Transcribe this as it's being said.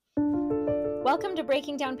Welcome to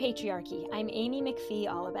Breaking Down Patriarchy. I'm Amy McPhee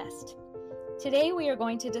Allebest. Today we are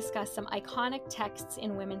going to discuss some iconic texts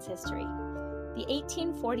in women's history. The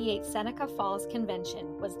 1848 Seneca Falls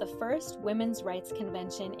Convention was the first women's rights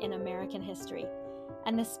convention in American history,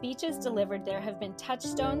 and the speeches delivered there have been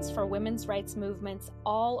touchstones for women's rights movements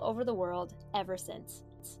all over the world ever since.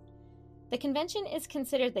 The convention is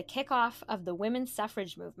considered the kickoff of the women's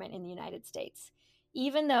suffrage movement in the United States,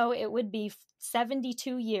 even though it would be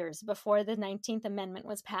 72 years before the 19th Amendment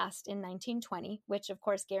was passed in 1920, which of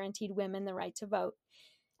course guaranteed women the right to vote,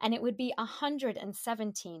 and it would be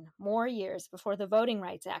 117 more years before the Voting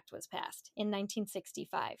Rights Act was passed in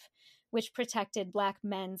 1965, which protected Black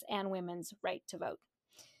men's and women's right to vote.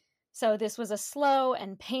 So this was a slow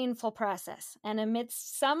and painful process, and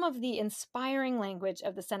amidst some of the inspiring language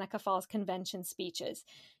of the Seneca Falls Convention speeches,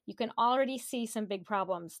 you can already see some big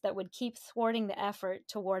problems that would keep thwarting the effort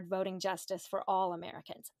toward voting justice for all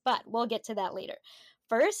Americans. But we'll get to that later.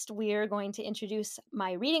 First, we're going to introduce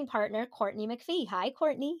my reading partner, Courtney McPhee. Hi,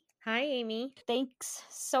 Courtney. Hi, Amy. Thanks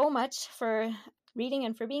so much for reading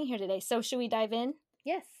and for being here today. So should we dive in?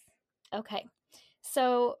 Yes. Okay.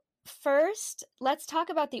 So first, let's talk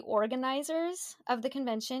about the organizers of the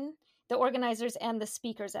convention, the organizers and the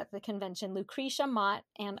speakers at the convention, Lucretia Mott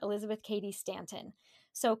and Elizabeth Cady Stanton.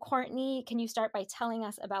 So Courtney, can you start by telling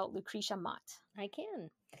us about Lucretia Mott? I can.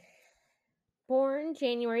 Born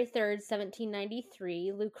January 3rd,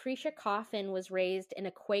 1793, Lucretia Coffin was raised in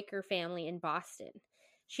a Quaker family in Boston.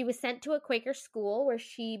 She was sent to a Quaker school where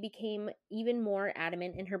she became even more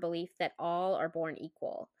adamant in her belief that all are born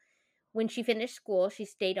equal. When she finished school, she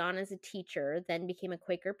stayed on as a teacher, then became a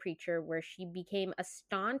Quaker preacher where she became a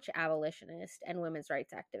staunch abolitionist and women's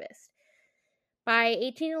rights activist. By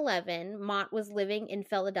 1811, Mott was living in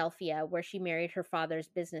Philadelphia where she married her father's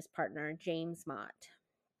business partner, James Mott.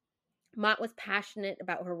 Mott was passionate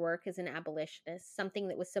about her work as an abolitionist, something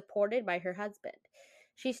that was supported by her husband.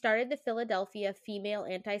 She started the Philadelphia Female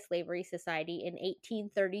Anti-Slavery Society in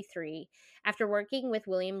 1833 after working with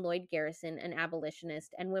William Lloyd Garrison, an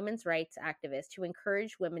abolitionist and women's rights activist who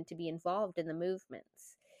encouraged women to be involved in the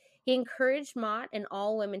movements. He encouraged Mott and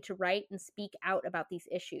all women to write and speak out about these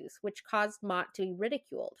issues, which caused Mott to be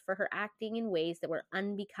ridiculed for her acting in ways that were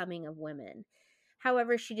unbecoming of women.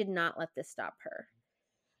 However, she did not let this stop her.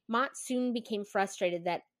 Mott soon became frustrated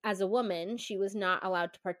that, as a woman, she was not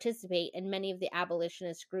allowed to participate in many of the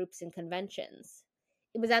abolitionist groups and conventions.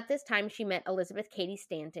 It was at this time she met Elizabeth Cady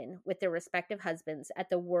Stanton with their respective husbands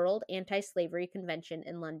at the World Anti-Slavery Convention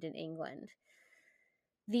in London, England.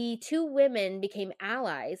 The two women became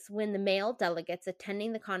allies when the male delegates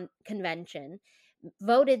attending the convention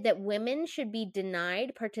voted that women should be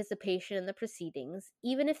denied participation in the proceedings,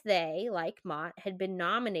 even if they, like Mott, had been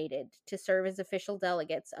nominated to serve as official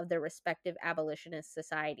delegates of their respective abolitionist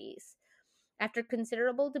societies. After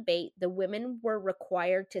considerable debate, the women were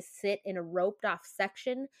required to sit in a roped-off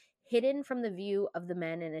section hidden from the view of the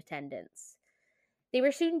men in attendance. They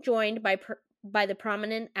were soon joined by the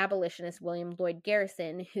prominent abolitionist William Lloyd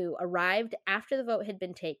Garrison, who arrived after the vote had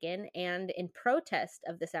been taken and, in protest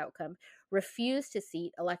of this outcome, refused to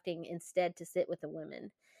seat, electing instead to sit with the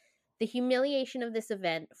women. The humiliation of this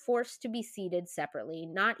event, forced to be seated separately,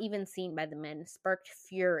 not even seen by the men, sparked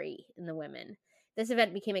fury in the women. This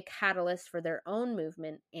event became a catalyst for their own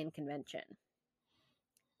movement and convention.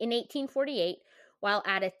 In 1848, while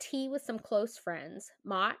at a tea with some close friends,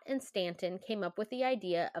 Mott and Stanton came up with the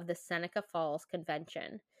idea of the Seneca Falls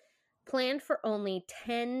Convention. Planned for only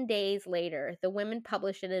 10 days later, the women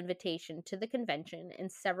published an invitation to the convention in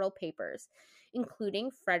several papers,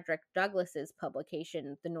 including Frederick Douglass's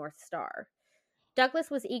publication, The North Star.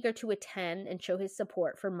 Douglass was eager to attend and show his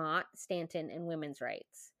support for Mott, Stanton, and women's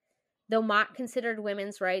rights. Though Mott considered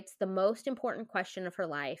women's rights the most important question of her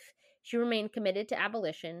life, she remained committed to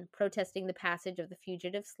abolition, protesting the passage of the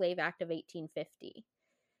Fugitive Slave Act of 1850.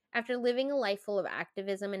 After living a life full of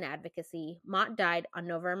activism and advocacy, Mott died on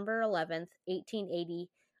November 11, 1880,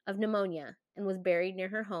 of pneumonia and was buried near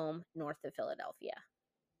her home north of Philadelphia.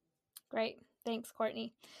 Great. Thanks,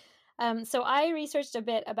 Courtney. So I researched a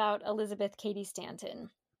bit about Elizabeth Cady Stanton.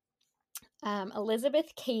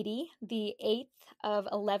 Elizabeth Cady, the 8th of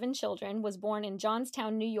 11 children, was born in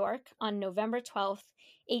Johnstown, New York on November 12th,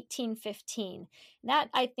 1815. That,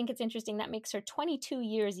 I think it's interesting, that makes her 22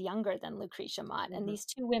 years younger than Lucretia Mott. Mm-hmm. And these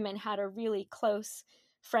two women had a really close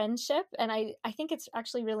friendship. And I think it's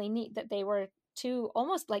actually really neat that they were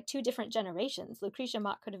almost like two different generations. Lucretia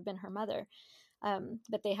Mott could have been her mother.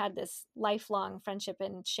 But they had this lifelong friendship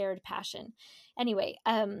and shared passion. Anyway,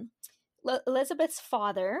 Elizabeth's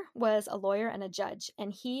father was a lawyer and a judge,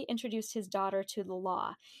 and he introduced his daughter to the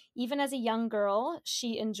law. Even as a young girl,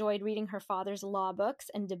 she enjoyed reading her father's law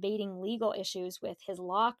books and debating legal issues with his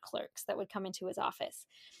law clerks that would come into his office.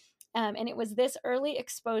 And it was this early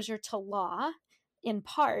exposure to law, in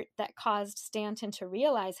part, that caused Stanton to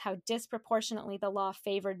realize how disproportionately the law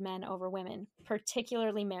favored men over women,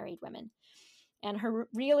 particularly married women. And her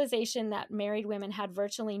realization that married women had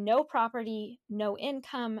virtually no property, no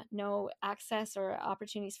income, no access or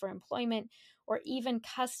opportunities for employment, or even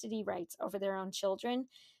custody rights over their own children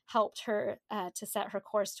helped her to set her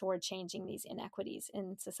course toward changing these inequities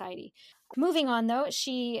in society. Moving on, though,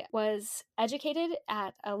 she was educated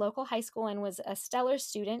at a local high school and was a stellar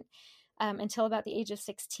student until about the age of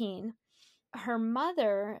 16. Her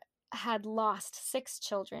mother had lost 6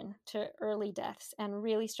 children to early deaths and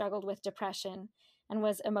really struggled with depression and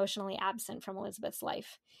was emotionally absent from Elizabeth's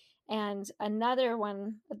life. And another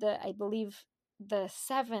one, I believe the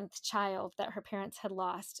 7th child that her parents had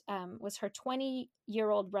lost was her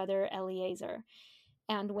 20-year-old brother, Eleazar.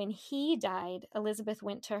 And when he died, Elizabeth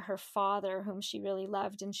went to her father, whom she really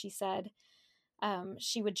loved, and she said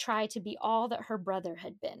she would try to be all that her brother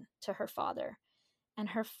had been to her father. And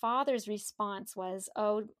her father's response was,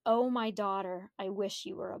 oh, my daughter, I wish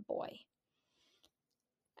you were a boy.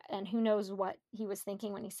 And who knows what he was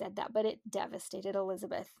thinking when he said that, but it devastated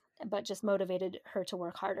Elizabeth, but just motivated her to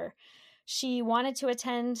work harder. She wanted to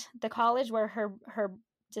attend the college where her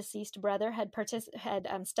deceased brother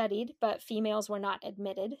had studied, but females were not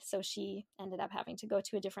admitted, so she ended up having to go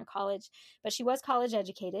to a different college. But she was college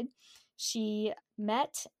educated. She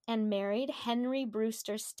met and married Henry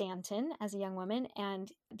Brewster Stanton as a young woman,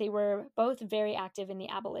 and they were both very active in the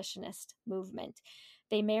abolitionist movement.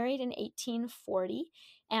 They married in 1840,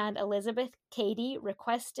 and Elizabeth Cady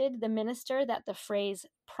requested the minister that the phrase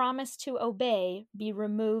 "promise to obey" be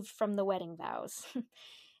removed from the wedding vows.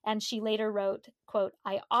 And she later wrote, quote,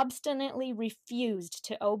 "I obstinately refused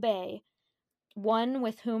to obey one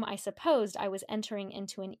with whom I supposed I was entering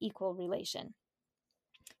into an equal relation."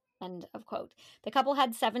 End of quote. The couple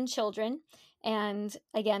had 7 children, and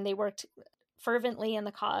again, they worked fervently in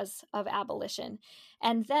the cause of abolition.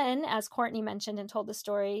 And then, as Courtney mentioned and told the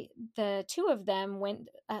story, the 2 of them went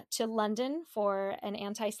to London for an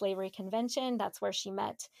anti-slavery convention. That's where she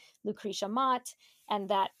met Lucretia Mott, and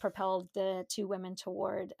that propelled the 2 women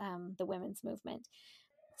toward the women's movement.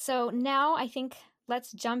 So now I think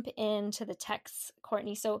let's jump into the texts,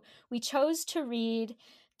 Courtney. So we chose to read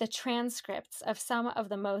the transcripts of some of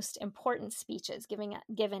the most important speeches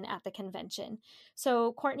given at the convention.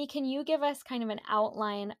 So, Courtney, can you give us kind of an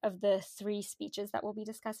outline of the 3 speeches that we'll be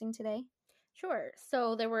discussing today? Sure.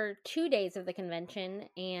 So there were 2 days of the convention,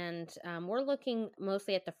 and we're looking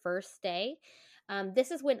mostly at the first day. This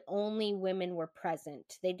is when only women were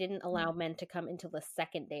present. They didn't allow men to come until the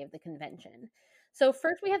second day of the convention. So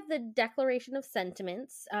first we have the Declaration of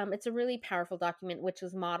Sentiments. It's a really powerful document which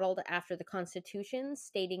was modeled after the Constitution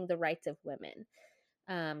stating the rights of women.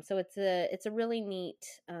 So it's a really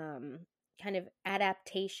neat kind of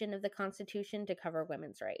adaptation of the Constitution to cover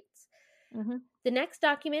women's rights. Mm-hmm. The next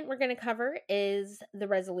document we're going to cover is the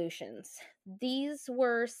resolutions. These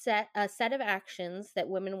were a set of actions that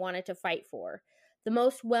women wanted to fight for. The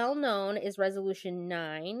most well-known is Resolution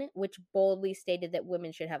 9, which boldly stated that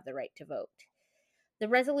women should have the right to vote. The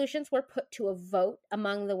resolutions were put to a vote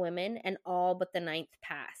among the women, and all but the 9th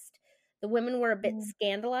passed. The women were a bit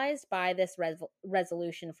scandalized by this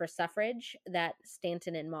resolution for suffrage that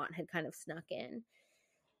Stanton and Mott had kind of snuck in.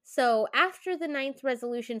 So after the 9th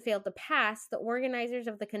resolution failed to pass, the organizers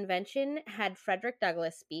of the convention had Frederick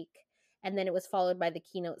Douglass speak, and then it was followed by the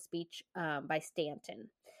keynote speech by Stanton.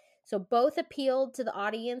 So both appealed to the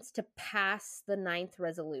audience to pass the 9th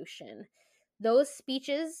resolution. Those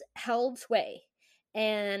speeches held sway.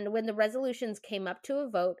 And when the resolutions came up to a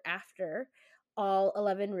vote after, all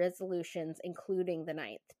 11 resolutions, including the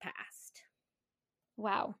 9th, passed.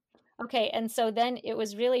 Wow. Okay, and so then it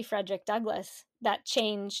was really Frederick Douglass that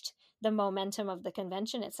changed the momentum of the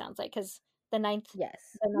convention, it sounds like, because the 9th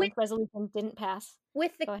resolution didn't pass.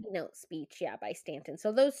 With the keynote speech, by Stanton.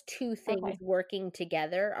 So those 2 things working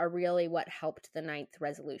together are really what helped the 9th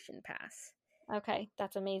resolution pass. Okay,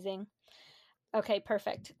 that's amazing. Okay,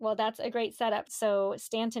 perfect. Well, that's a great setup. So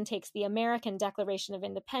Stanton takes the American Declaration of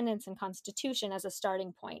Independence and Constitution as a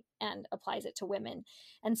starting point and applies it to women.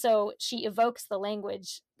 And so she evokes the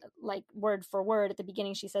language like word for word. At the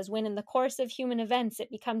beginning, she says, when in the course of human events, it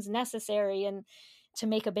becomes necessary and to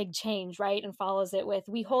make a big change, right? And follows it with,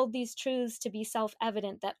 we hold these truths to be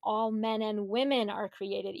self-evident that all men and women are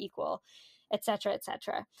created equal, etc.,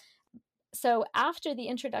 etc. So after the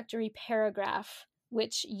introductory paragraph,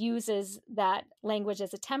 which uses that language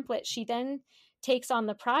as a template, she then takes on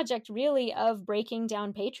the project really of breaking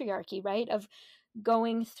down patriarchy, right? Of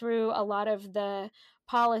going through a lot of the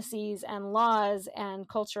policies and laws and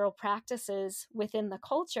cultural practices within the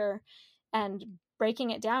culture and breaking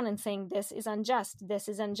it down and saying this is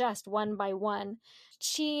unjust one by one.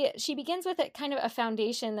 She begins with it kind of a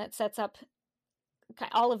foundation that sets up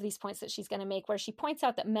all of these points that she's going to make, where she points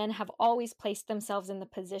out that men have always placed themselves in the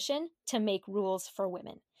position to make rules for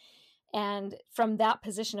women, and from that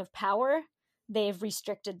position of power they've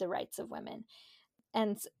restricted the rights of women.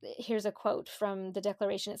 And here's a quote from the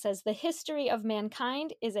Declaration. It says, "The history of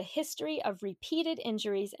mankind is a history of repeated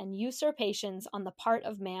injuries and usurpations on the part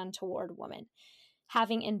of man toward woman,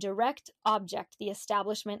 having in direct object the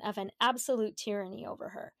establishment of an absolute tyranny over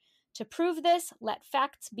her. To prove this, let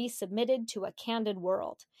facts be submitted to a candid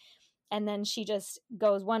world." And then she just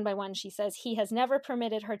goes one by one. She says, "He has never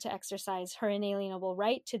permitted her to exercise her inalienable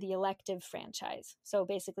right to the elective franchise." So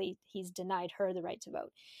basically, he's denied her the right to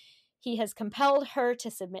vote. "He has compelled her to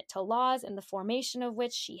submit to laws in the formation of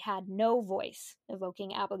which she had no voice,"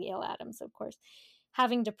 evoking Abigail Adams, of course.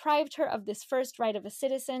 "Having deprived her of this first right of a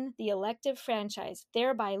citizen, the elective franchise,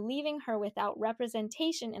 thereby leaving her without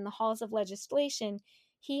representation in the halls of legislation,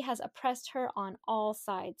 he has oppressed her on all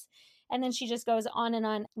sides." And then she just goes on and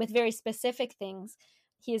on with very specific things.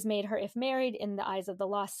 "He has made her, if married, in the eyes of the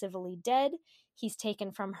law, civilly dead. He's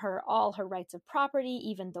taken from her all her rights of property,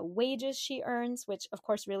 even the wages she earns," which of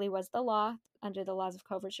course really was the law under the laws of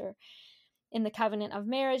coverture. "In the covenant of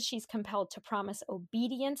marriage, she's compelled to promise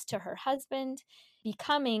obedience to her husband,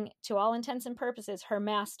 becoming, to all intents and purposes, her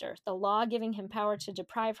master, the law giving him power to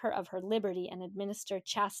deprive her of her liberty and administer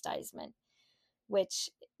chastisement," which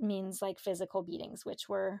means like physical beatings, which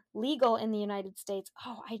were legal in the United States.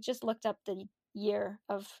 Oh, I just looked up the year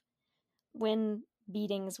of when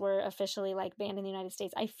beatings were officially like banned in the United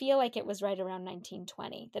States. I feel like it was right around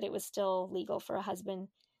 1920 that it was still legal for a husband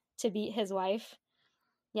to beat his wife.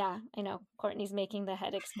 Yeah, I know. Courtney's making the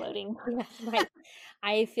head exploding. Yeah,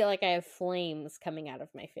 I feel like I have flames coming out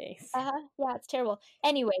of my face. Yeah, it's terrible.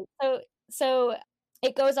 Anyway, so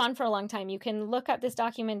it goes on for a long time. You can look up, this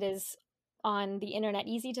document is on the internet,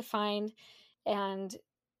 easy to find. And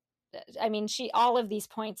I mean, all of these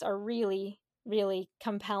points are really, really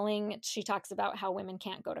compelling. She talks about how women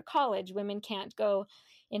can't go to college, women can't go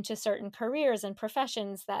into certain careers and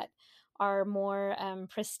professions that are more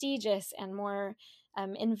prestigious and more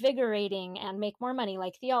invigorating and make more money,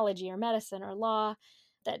 like theology or medicine or law,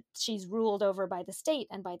 that she's ruled over by the state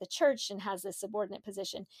and by the church and has this subordinate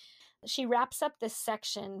position. She wraps up this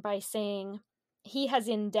section by saying, "He has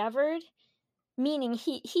endeavored," meaning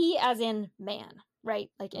he as in man, right?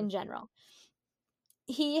 Like in general.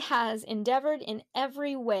 "He has endeavored in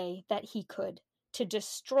every way that he could to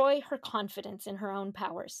destroy her confidence in her own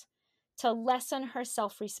powers, to lessen her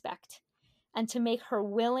self-respect, and to make her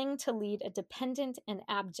willing to lead a dependent and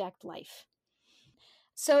abject life."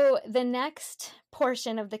 So the next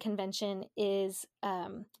portion of the convention is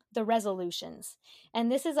the resolutions.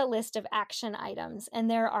 And this is a list of action items.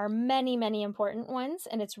 And there are many, many important ones.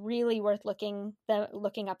 And it's really worth looking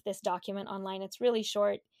up this document online. It's really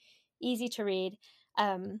short, easy to read.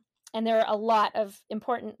 And there are a lot of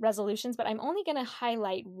important resolutions, but I'm only going to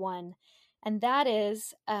highlight one. And that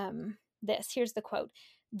is this. Here's the quote: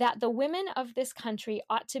 "That the women of this country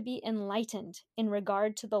ought to be enlightened in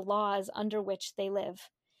regard to the laws under which they live,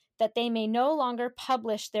 that they may no longer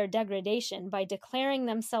publish their degradation by declaring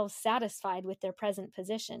themselves satisfied with their present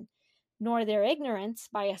position, nor their ignorance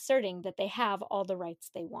by asserting that they have all the rights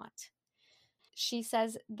they want." She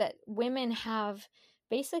says that women have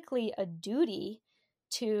basically a duty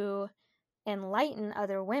to enlighten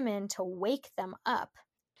other women, to wake them up.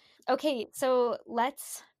 Okay, so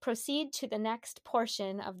let's proceed to the next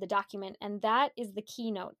portion of the document, and that is the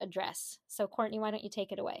keynote address. So Courtney, why don't you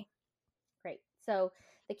take it away? Great. So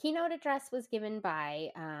the keynote address was given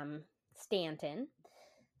by Stanton.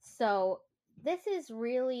 So this is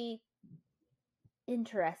really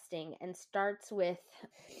interesting and starts with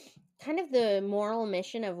kind of the moral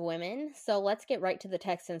mission of women. So let's get right to the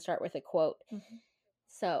text and start with a quote. Mm-hmm.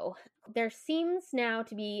 So, "There seems now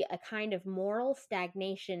to be a kind of moral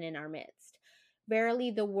stagnation in our midst.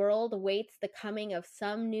 Verily, the world awaits the coming of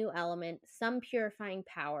some new element, some purifying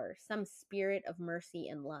power, some spirit of mercy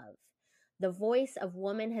and love. The voice of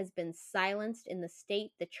woman has been silenced in the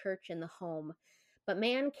state, the church, and the home. But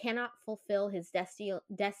man cannot fulfill his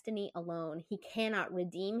destiny alone. He cannot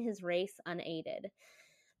redeem his race unaided.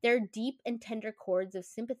 There are deep and tender chords of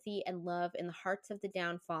sympathy and love in the hearts of the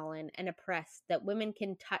downtrodden and oppressed that women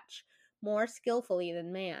can touch more skillfully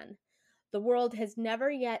than man. The world has never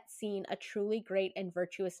yet seen a truly great and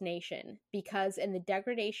virtuous nation, because in the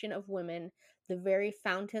degradation of women, the very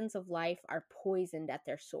fountains of life are poisoned at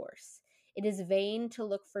their source. It is vain to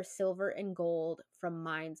look for silver and gold from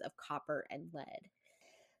mines of copper and lead.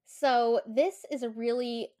 So this is a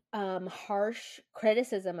really harsh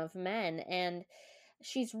criticism of men, and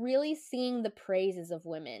she's really singing the praises of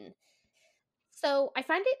women. So I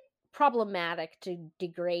find it problematic to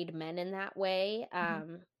degrade men in that way.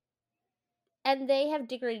 And they have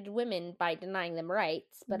degraded women by denying them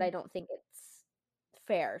rights, but I don't think it's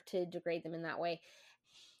fair to degrade them in that way.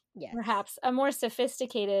 Yes. Perhaps a more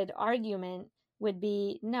sophisticated argument would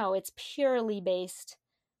be, no, it's purely based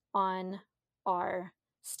on our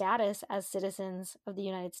status as citizens of the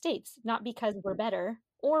United States, not because we're better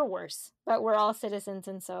or worse, but we're all citizens,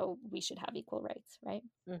 and so we should have equal rights, right?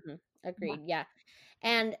 Agreed. Yeah.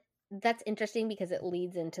 And that's interesting because it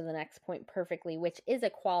leads into the next point perfectly, which is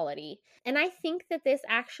equality. And I think that this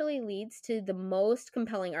actually leads to the most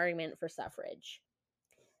compelling argument for suffrage.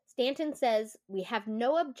 Stanton says, "We have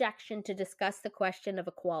no objection to discuss the question of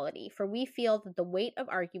equality, for we feel that the weight of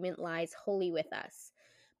argument lies wholly with us.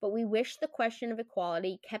 But we wish the question of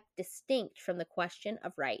equality kept distinct from the question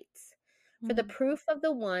of rights. For the proof of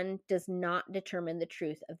the one does not determine the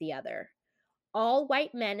truth of the other. All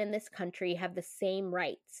white men in this country have the same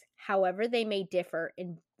rights, however they may differ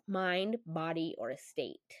in mind, body, or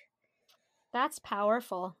estate." That's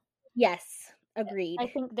powerful. Yes, agreed. I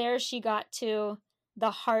think there she got to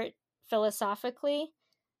the heart philosophically,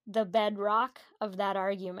 the bedrock of that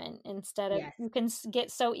argument, instead of you can get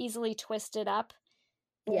so easily twisted up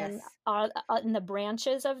in the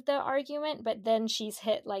branches of the argument, but then she's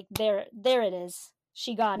hit like there it is.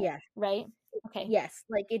 She got it, right? Okay. Yes,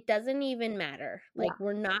 like it doesn't even matter. Like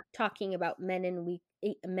we're not talking about men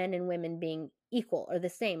and women being equal or the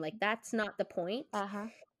same. Like that's not the point.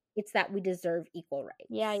 It's that we deserve equal rights.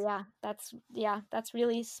 Yeah. That's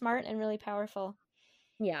really smart and really powerful.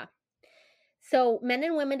 Yeah. So men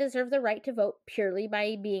and women deserve the right to vote purely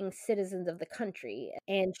by being citizens of the country.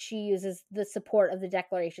 And she uses the support of the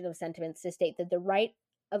Declaration of Sentiments to state that the right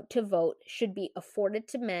to vote should be afforded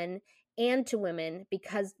to men and to women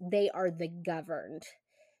because they are the governed.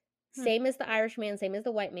 Same as the Irish man, same as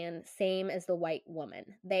the white man, same as the white woman.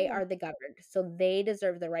 They are the governed. So they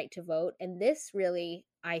deserve the right to vote. And this really,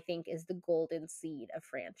 I think, is the golden seed of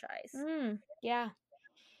franchise. Yeah.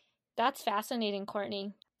 That's fascinating,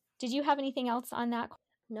 Courtney. Did you have anything else on that?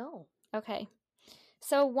 No. Okay.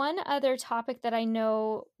 So one other topic that I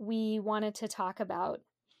know we wanted to talk about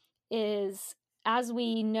is, as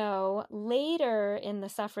we know, later in the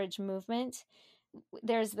suffrage movement,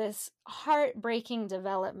 there's this heartbreaking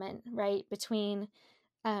development, right, between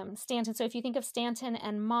Stanton. So if you think of Stanton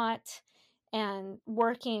and Mott and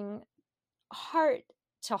working heart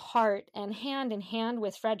to heart and hand in hand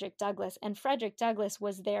with Frederick Douglass, and Frederick Douglass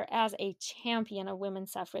was there as a champion of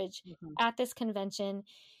women's suffrage at this convention.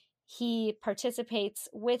 He participates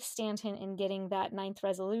with Stanton in getting that 9th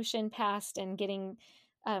resolution passed and getting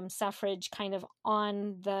suffrage kind of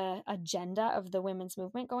on the agenda of the women's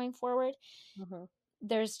movement going forward.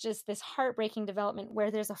 There's just this heartbreaking development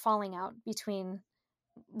where there's a falling out between,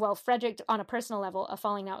 well, Frederick, on a personal level, a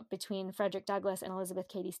falling out between Frederick Douglass and Elizabeth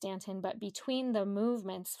Cady Stanton, but between the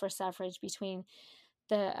movements for suffrage, between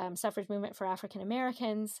the suffrage movement for African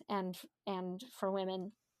Americans and for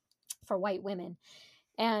women, for white women.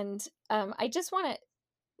 And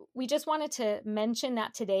we just wanted to mention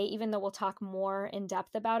that today, even though we'll talk more in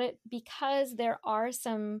depth about it, because there are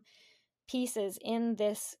some pieces in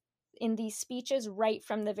these speeches right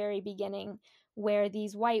from the very beginning where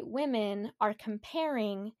these white women are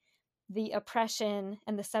comparing the oppression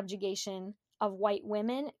and the subjugation of white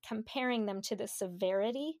women, comparing them to the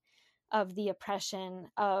severity of the oppression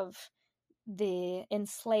of the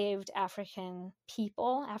enslaved African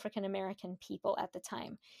American people at the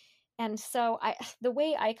time. And so the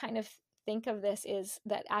way I kind of think of this is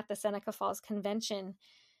that at the Seneca Falls Convention,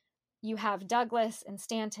 you have Douglass and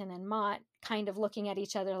Stanton and Mott kind of looking at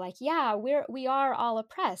each other like, yeah, we are all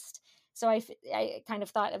oppressed. So I kind of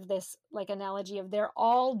thought of this like analogy of they're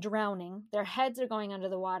all drowning, their heads are going under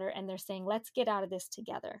the water, and they're saying, let's get out of this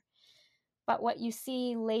together. But what you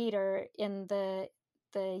see later in the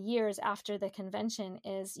years after the convention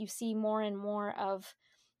is you see more and more of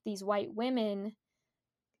these white women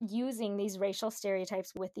using these racial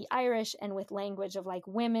stereotypes with the Irish and with language of like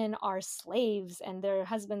women are slaves and their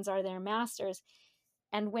husbands are their masters.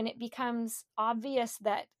 And when it becomes obvious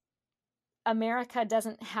that America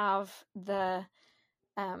doesn't have it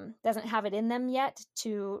in them yet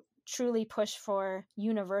to truly push for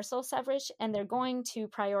universal suffrage, and they're going to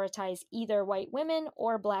prioritize either white women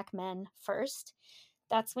or Black men first.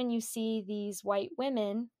 That's when you see these white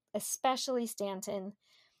women, especially Stanton.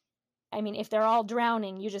 I mean, if they're all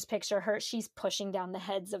drowning, you just picture her. She's pushing down the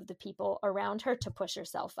heads of the people around her to push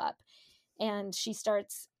herself up. And she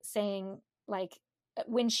starts saying, like,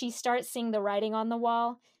 when she starts seeing the writing on the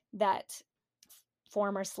wall that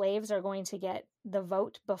former slaves are going to get the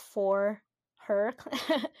vote before her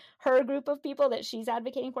her group of people that she's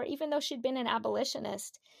advocating for, even though she'd been an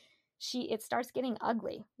abolitionist, it starts getting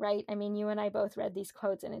ugly, right? I mean, you and I both read these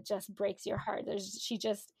quotes and it just breaks your heart. She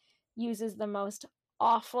just uses the most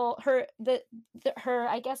awful, her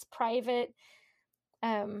I guess private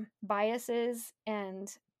biases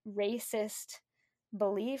and racist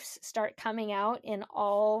beliefs start coming out in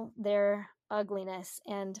all their ugliness.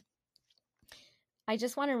 And I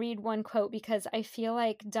just want to read one quote because I feel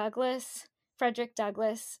like Frederick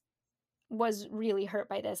Douglass was really hurt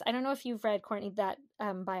by this. I don't know if you've read, Courtney, that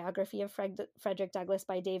biography of Frederick Douglass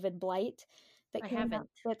by David Blight. I haven't.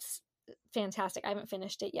 That's fantastic. I haven't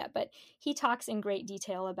finished it yet, but he talks in great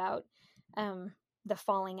detail about the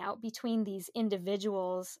falling out between these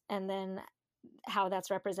individuals and then how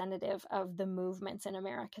that's representative of the movements in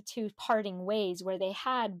America, two parting ways where they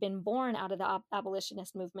had been born out of the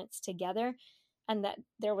abolitionist movements together, and that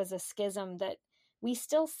there was a schism that we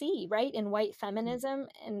still see, right, in white feminism,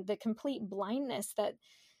 and the complete blindness that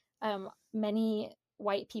many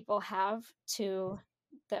white people have to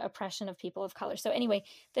the oppression of people of color. So anyway,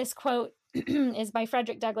 this quote is by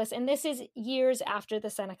Frederick Douglass, and this is years after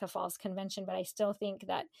the Seneca Falls Convention, but I still think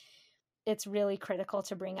that it's really critical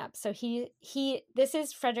to bring up. So this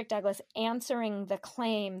is Frederick Douglass answering the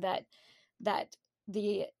claim that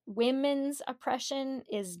the women's oppression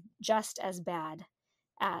is just as bad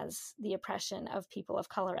as the oppression of people of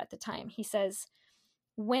color at the time. He says,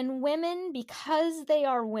 "When women, because they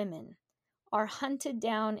are women, are hunted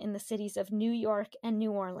down in the cities of New York and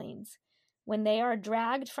New Orleans, when they are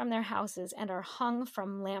dragged from their houses and are hung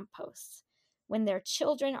from lampposts, when their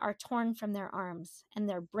children are torn from their arms and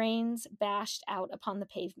their brains bashed out upon the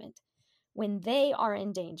pavement, when they are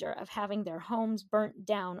in danger of having their homes burnt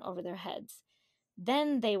down over their heads,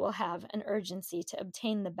 then they will have an urgency to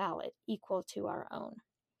obtain the ballot equal to our own."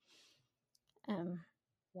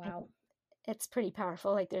 Wow. It's pretty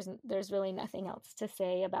powerful. Like there's really nothing else to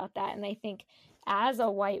say about that. And I think as a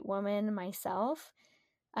white woman myself,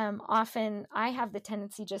 often I have the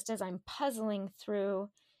tendency, just as I'm puzzling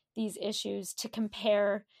through these issues, to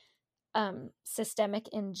compare systemic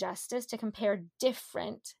injustice, to compare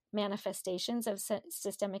different manifestations of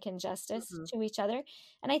systemic injustice to each other.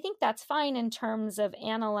 And I think that's fine in terms of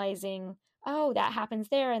analyzing, oh, that happens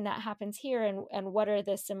there and that happens here, and what are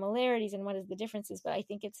the similarities and what is the differences. But I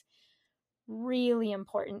think it's really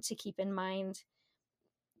important to keep in mind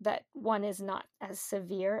that one is not as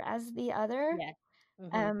severe as the other. Yeah.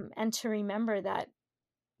 Mm-hmm. And to remember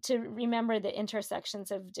the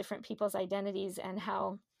intersections of different people's identities, and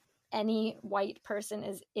how any white person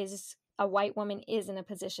is a white woman is in a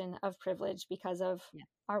position of privilege because of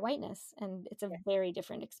our whiteness, and it's a very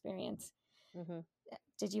different experience. Mm-hmm.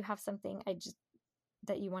 Did you have something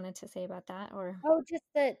that you wanted to say about that? Or just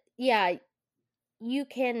that, you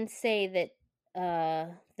can say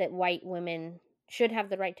that white women should have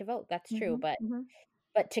the right to vote. That's true,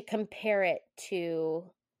 but to compare it to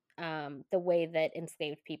the way that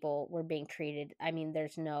enslaved people were being treated, I mean,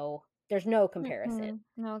 there's no comparison.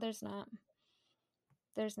 No, there's not.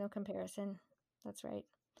 There's no comparison. That's right.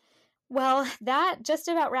 Well, that just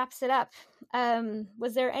about wraps it up.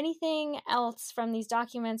 Was there anything else from these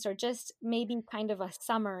documents, or just maybe kind of a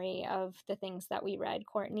summary of the things that we read?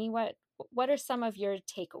 Courtney, what are some of your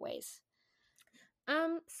takeaways?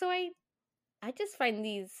 So I just find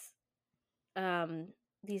these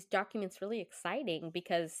documents really exciting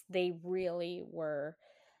because they really were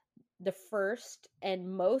the first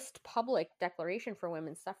and most public declaration for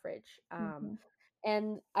women's suffrage.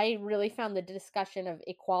 And I really found the discussion of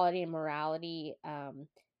equality and morality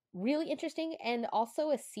really interesting, and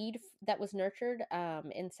also a seed that was nurtured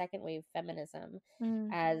in second wave feminism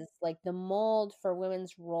as like the mold for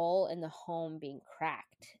women's role in the home being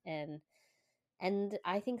cracked. And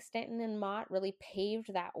I think Stanton and Mott really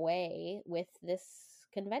paved that way with this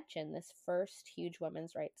convention, this first huge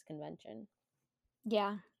women's rights convention.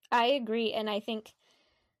 Yeah, I agree. And I think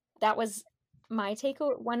that was my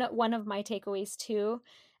takeaway, one of my takeaways too,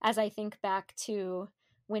 as I think back to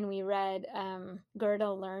when we read Gerda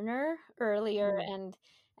Lerner earlier,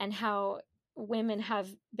 and how women have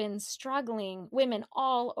been struggling, women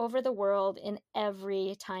all over the world in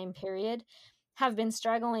every time period have been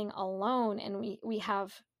struggling alone. And we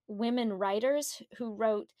have women writers who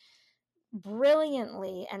wrote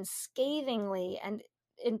brilliantly and scathingly and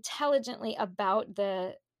intelligently about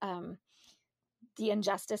the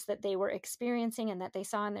injustice that they were experiencing and that they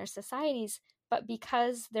saw in their societies. But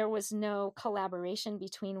because there was no collaboration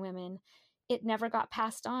between women, it never got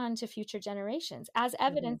passed on to future generations, as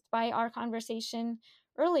evidenced by our conversation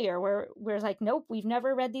earlier, where we're like, nope, we've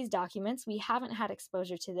never read these documents. We haven't had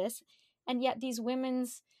exposure to this. And yet these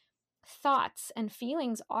women's thoughts and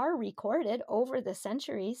feelings are recorded over the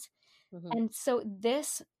centuries. And so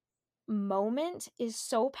this moment is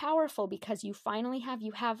so powerful because you finally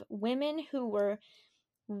have women who were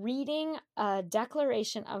reading a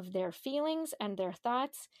declaration of their feelings and their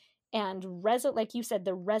thoughts and like you said,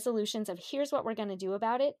 the resolutions of here's what we're going to do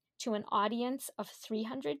about it, to an audience of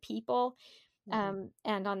 300 people. And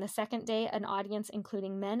on the second day, an audience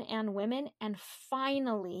including men and women. And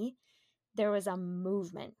finally, there was a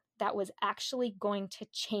movement that was actually going to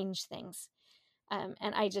change things. And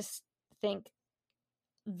I just think,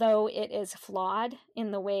 though it is flawed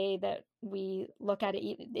in the way that we look at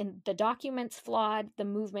it, in the documents flawed, the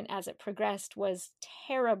movement as it progressed was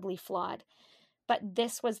terribly flawed. But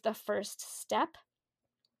this was the first step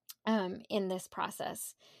in this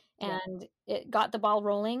process. And it got the ball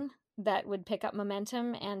rolling that would pick up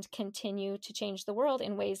momentum and continue to change the world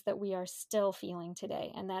in ways that we are still feeling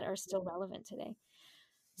today and that are still relevant today.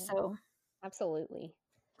 So, absolutely.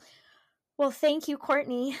 Well, thank you,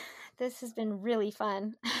 Courtney. This has been really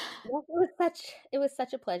fun. It was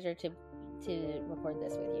such a pleasure to record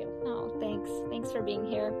this with you. Oh, thanks. Thanks for being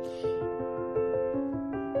here.